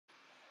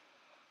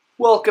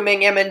Welcoming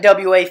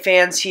MNWA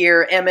fans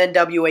here,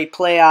 MNWA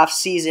Playoffs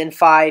Season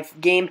 5,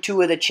 Game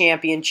 2 of the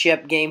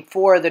Championship, Game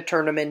 4 of the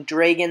tournament.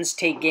 Dragons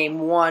take Game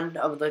 1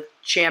 of the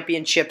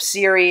Championship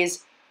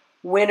Series.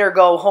 Win or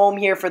go home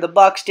here for the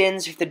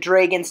Buxtons. If the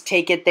Dragons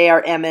take it, they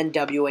are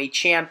MNWA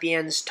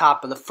champions.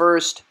 Top of the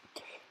first.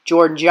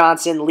 Jordan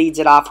Johnson leads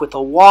it off with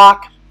a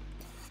walk.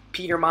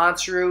 Peter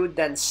Monsrud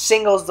then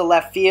singles the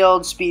left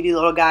field. Speedy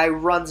little guy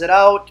runs it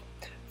out.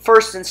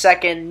 First and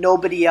second,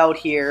 nobody out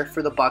here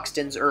for the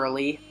Buxtons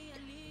early.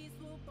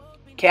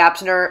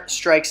 Kapsner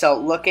strikes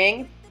out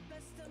looking.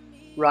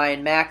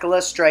 Ryan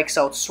Makala strikes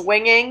out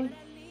swinging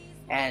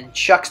and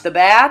chucks the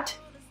bat.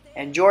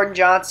 And Jordan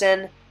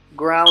Johnson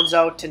grounds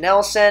out to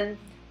Nelson.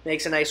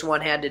 Makes a nice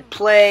one-handed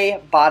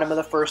play. Bottom of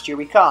the first, here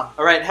we come.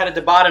 All right, headed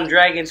to bottom,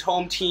 Dragons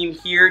home team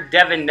here.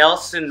 Devin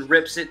Nelson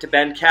rips it to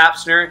Ben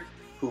Kapsner,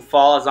 who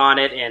falls on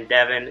it, and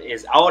Devin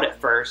is out at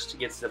first,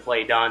 gets the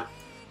play done.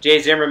 Jay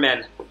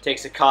Zimmerman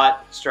takes a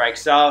cut,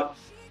 strikes out.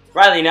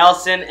 Riley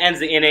Nelson ends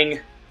the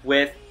inning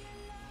with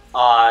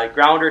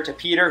grounder to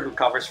Peter, who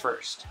covers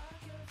first.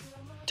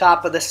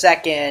 Top of the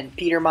second,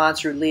 Peter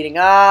Monsrud leading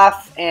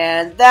off,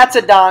 and that's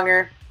a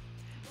donger.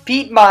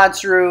 Pete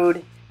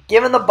Monsrud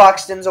giving the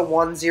Buxtons a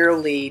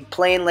 1-0 lead,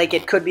 playing like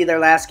it could be their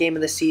last game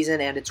of the season,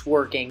 and it's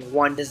working.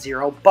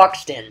 1-0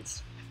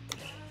 Buxtons.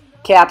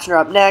 Kapsner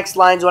up next,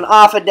 lines one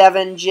off of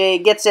Devin. Jay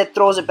gets it,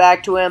 throws it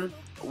back to him.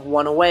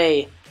 1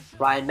 away.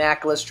 Ryan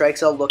Makala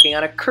strikes out looking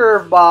on a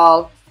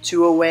curveball.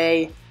 2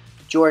 away.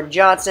 Jordan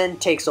Johnson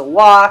takes a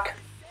walk.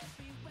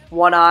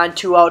 1 on,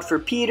 2 out for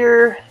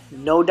Peter.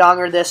 No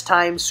donger this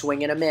time,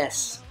 swing and a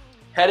miss.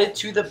 Headed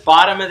to the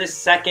bottom of the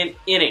second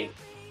inning.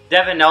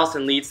 Devin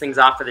Nelson leads things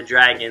off for the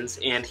Dragons,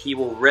 and he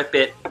will rip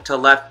it to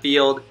left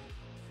field,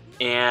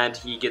 and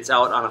he gets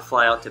out on a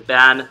fly out to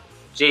Ben.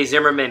 Jay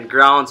Zimmerman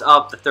grounds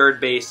up the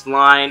third base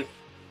line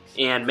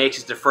and makes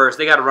it to first.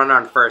 They got a runner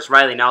on first.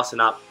 Riley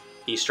Nelson up.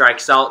 He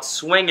strikes out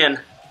swinging.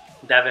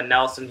 Devin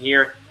Nelson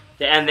here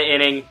to end the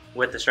inning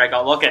with the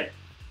strikeout looking.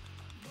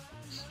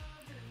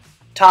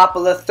 Top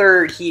of the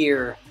third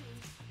here.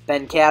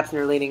 Ben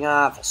Kapsner leading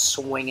off.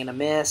 Swing and a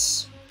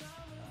miss.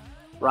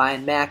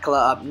 Ryan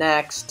Makala up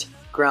next.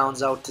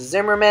 Grounds out to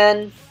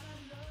Zimmerman.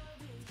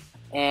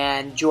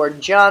 And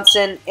Jordan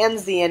Johnson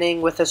ends the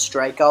inning with a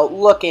strikeout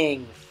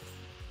looking.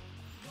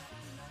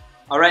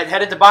 All right,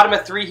 headed to bottom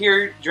of 3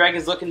 here.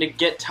 Dragons looking to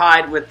get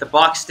tied with the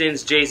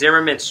Buxtons. Jay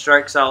Zimmerman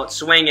strikes out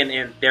swinging,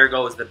 and there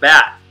goes the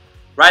bat.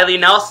 Riley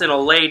Nelson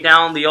will lay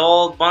down the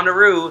old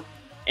bundaroo,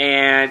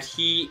 and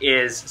he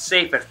is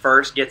safe at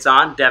first. Gets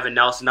on. Devin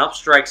Nelson up,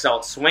 strikes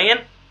out swinging.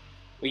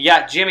 We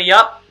got Jimmy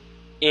up,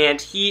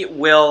 and he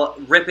will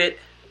rip it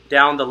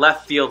down the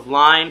left field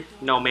line.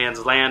 No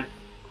man's land.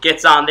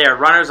 Gets on there.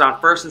 Runners on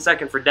first and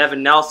second for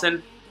Devin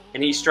Nelson,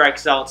 and he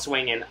strikes out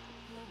swinging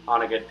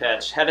on a good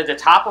pitch. Headed to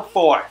top of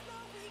 4.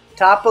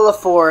 Top of the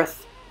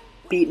fourth,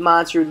 Pete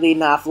Monsrud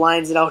leading off,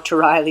 lines it out to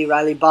Riley.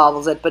 Riley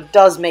bobbles it, but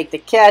does make the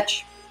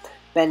catch.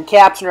 Ben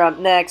Kapsner up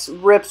next,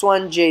 rips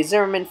one. Jay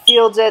Zimmerman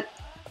fields it.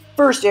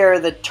 First error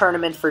of the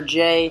tournament for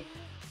Jay.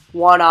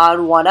 1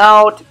 on, 1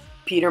 out.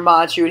 Peter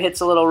Monsrud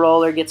hits a little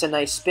roller, gets a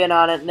nice spin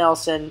on it.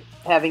 Nelson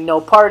having no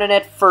part in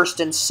it. First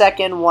and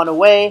second, 1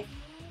 away.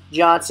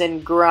 Johnson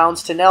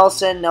grounds to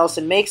Nelson.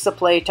 Nelson makes the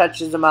play,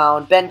 touches the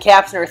mound. Ben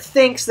Kapsner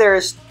thinks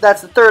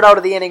that's the third out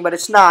of the inning, but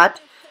it's not.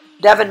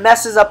 Devin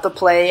messes up the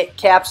play.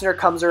 Kapsner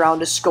comes around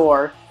to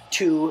score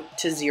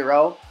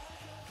 2-0.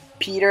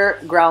 Peter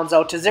grounds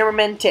out to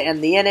Zimmerman to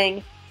end the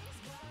inning.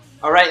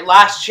 All right,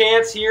 last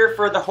chance here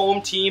for the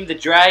home team, the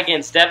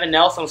Dragons. Devin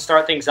Nelson will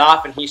start things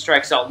off, and he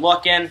strikes out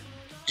looking.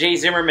 Jay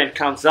Zimmerman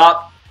comes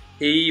up.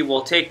 He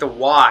will take the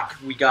walk.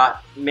 We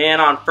got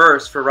man on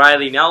first for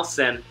Riley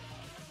Nelson,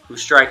 who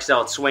strikes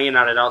out swinging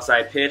on an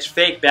outside pitch.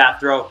 Fake bat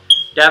throw.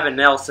 Devin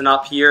Nelson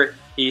up here.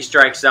 He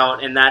strikes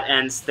out, and that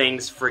ends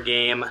things for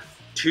game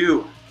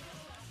 2.